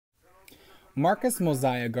Marcus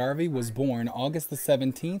Mosiah Garvey was born August the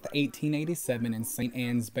 17th, 1887 in St.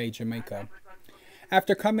 Ann's Bay, Jamaica.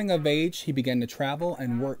 After coming of age, he began to travel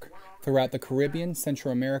and work throughout the Caribbean,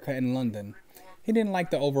 Central America, and London. He didn't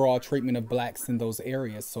like the overall treatment of blacks in those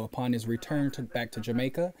areas, so upon his return back to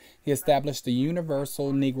Jamaica, he established the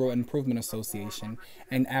Universal Negro Improvement Association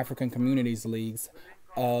and African Communities Leagues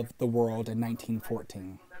of the World in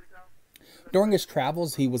 1914. During his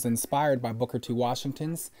travels, he was inspired by Booker T.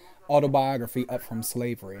 Washington's autobiography, Up from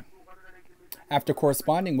Slavery. After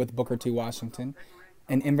corresponding with Booker T. Washington,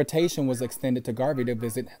 an invitation was extended to Garvey to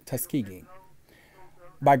visit Tuskegee.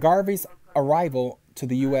 By Garvey's arrival to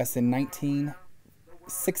the U.S. in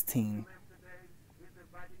 1916,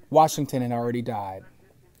 Washington had already died.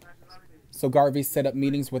 So Garvey set up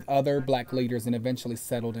meetings with other black leaders and eventually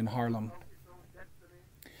settled in Harlem.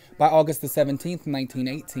 By August the 17th,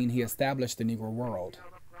 1918, he established the Negro World.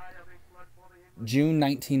 June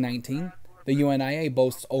 1919, the UNIA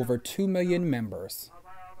boasts over 2 million members.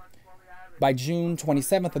 By June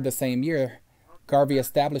 27th of the same year, Garvey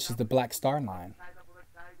establishes the Black Star Line.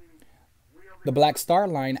 The Black Star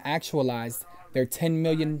Line actualized their 10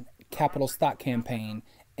 million capital stock campaign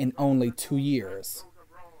in only 2 years.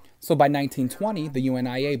 So by 1920, the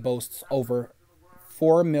UNIA boasts over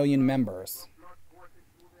 4 million members.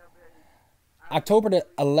 October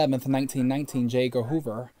 11th, 1919, J. Edgar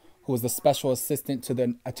Hoover, who was the special assistant to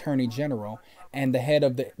the Attorney General and the head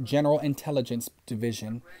of the General Intelligence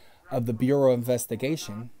Division of the Bureau of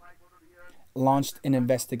Investigation, launched an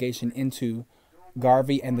investigation into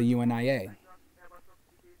Garvey and the UNIA.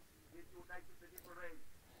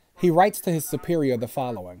 He writes to his superior the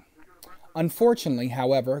following: "Unfortunately,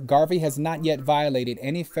 however, Garvey has not yet violated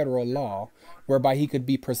any federal law whereby he could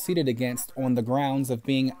be proceeded against on the grounds of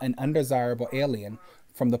being an undesirable alien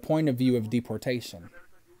from the point of view of deportation."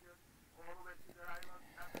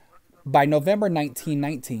 By November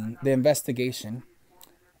 1919, the investigation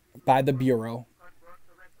by the Bureau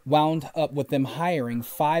wound up with them hiring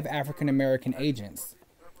 5 African-American agents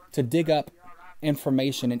to dig up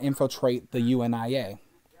information and infiltrate the UNIA.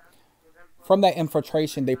 From that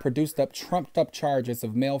infiltration, they produced trumped-up charges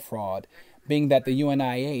of mail fraud, being that the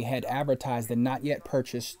UNIA had advertised a not yet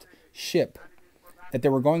purchased ship that they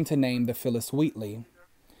were going to name the Phyllis Wheatley,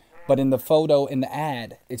 but in the photo in the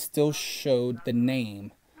ad, it still showed the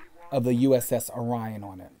name of the USS Orion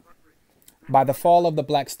on it. By the fall of the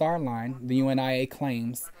Black Star Line, the UNIA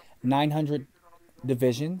claims 900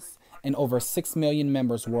 divisions and over 6 million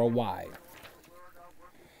members worldwide.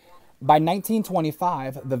 By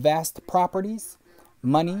 1925, the vast properties,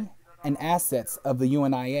 money, and assets of the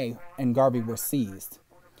UNIA and Garvey were seized.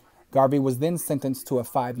 Garvey was then sentenced to a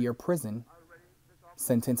 5-year prison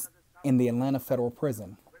sentence in the Atlanta Federal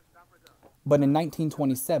Prison. But in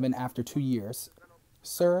 1927, after 2 years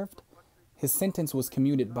served, his sentence was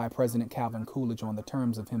commuted by President Calvin Coolidge on the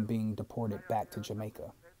terms of him being deported back to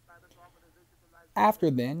Jamaica. After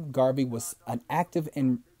then, Garvey was an active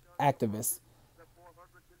activist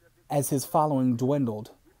as his following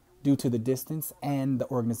dwindled due to the distance and the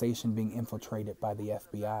organization being infiltrated by the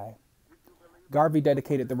FBI. Garvey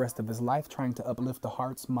dedicated the rest of his life trying to uplift the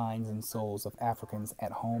hearts, minds, and souls of Africans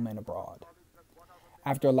at home and abroad.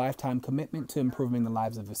 After a lifetime commitment to improving the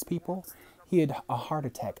lives of his people, he had a heart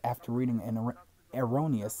attack after reading an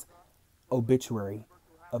erroneous obituary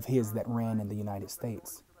of his that ran in the United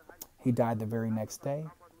States. He died the very next day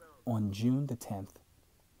on June the 10th,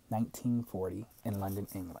 1940, in London,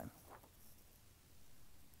 England.